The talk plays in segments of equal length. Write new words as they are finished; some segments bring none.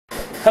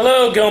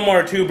Hello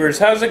Gilmore Tubers,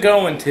 how's it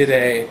going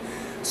today?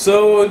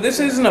 So this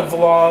isn't a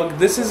vlog,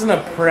 this isn't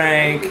a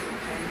prank.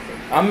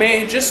 I'm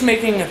just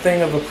making a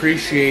thing of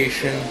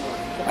appreciation.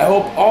 I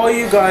hope all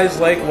you guys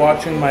like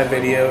watching my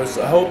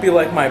videos. I hope you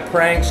like my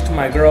pranks to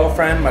my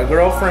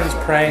girlfriend's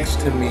pranks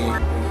to me.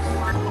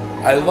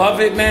 I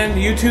love it, man.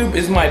 YouTube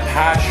is my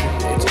passion.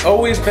 It's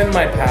always been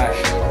my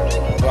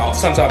passion. Well,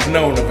 since I've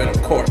known of it,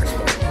 of course.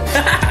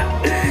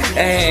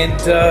 And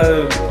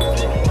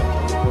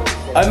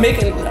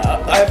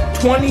I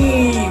have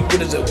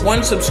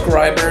 1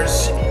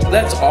 subscribers.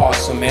 That's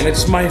awesome, man.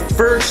 It's my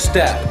first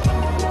step.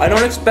 I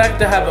don't expect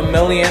to have 1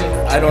 million.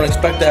 I don't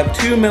expect to have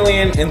 2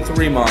 million in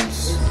 3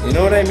 months. You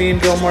know what I mean,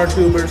 Gilmore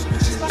Tubers?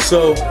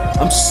 So,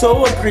 I'm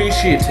so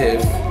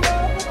appreciative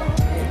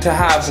to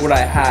have what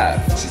I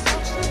have.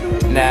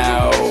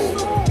 Now,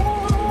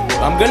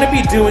 I'm gonna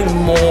be doing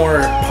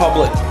more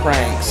public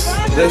pranks.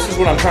 This is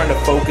what I'm trying to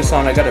focus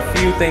on. I got a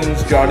few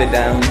things jotted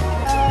down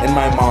in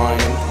my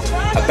mind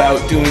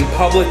about doing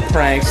public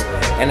pranks,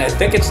 and I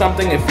think it's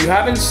something, if you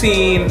haven't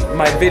seen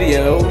my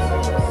video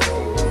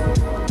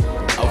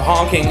of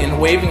honking and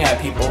waving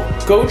at people,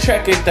 go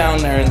check it down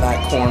there in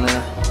that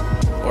corner.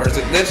 Or is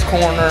it this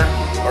corner,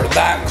 or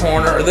that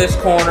corner, or this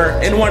corner?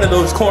 In one of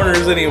those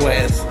corners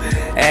anyways.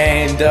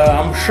 And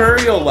I'm sure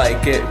you'll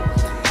like it.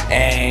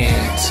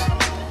 And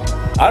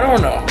I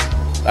don't know.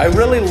 I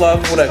really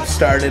love what I've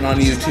started on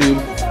YouTube.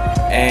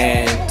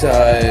 And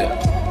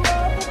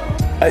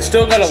I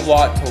still got a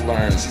lot to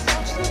learn.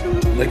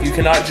 Like, you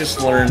cannot just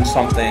learn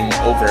something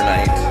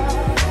overnight.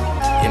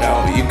 You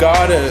know, you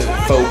gotta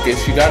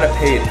focus, you gotta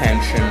pay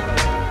attention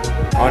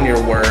on your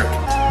work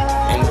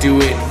and do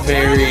it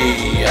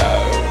very,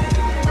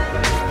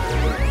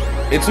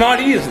 it's not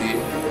easy.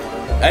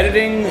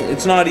 Editing,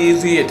 it's not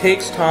easy, it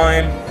takes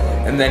time,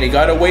 and then you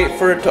gotta wait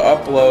for it to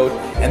upload,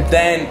 and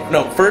then,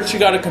 no, first you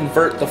gotta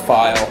convert the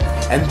file,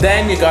 and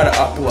then you gotta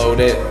upload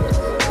it.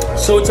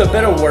 So it's a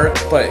bit of work,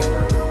 but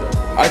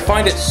I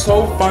find it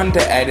so fun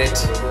to edit.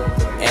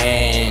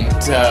 And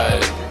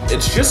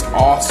it's just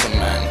awesome,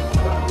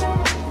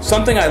 man.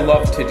 Something I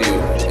love to do.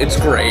 It's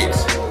great.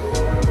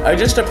 I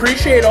just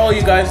appreciate all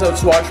you guys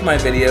that watch my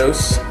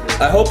videos.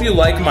 I hope you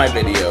like my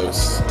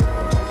videos.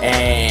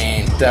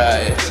 And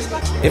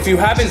if you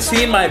haven't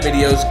seen my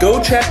videos,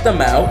 go check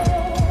them out.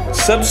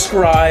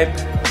 Subscribe.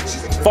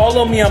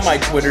 Follow me on my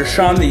Twitter,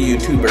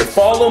 Shauntheyoutuber.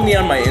 Follow me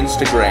on my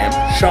Instagram,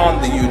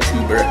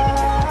 Shauntheyoutuber.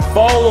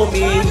 Follow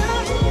me,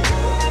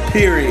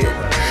 period.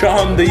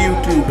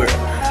 Shauntheyoutuber.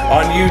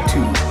 On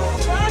YouTube.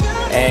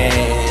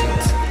 And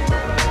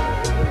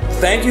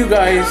thank you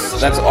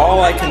guys. That's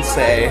all I can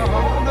say.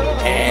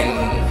 And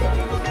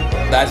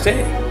that's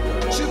it.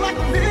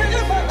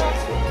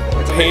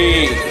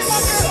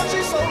 Peace.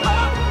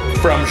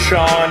 From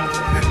Shaun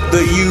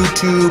the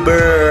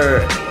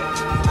YouTuber.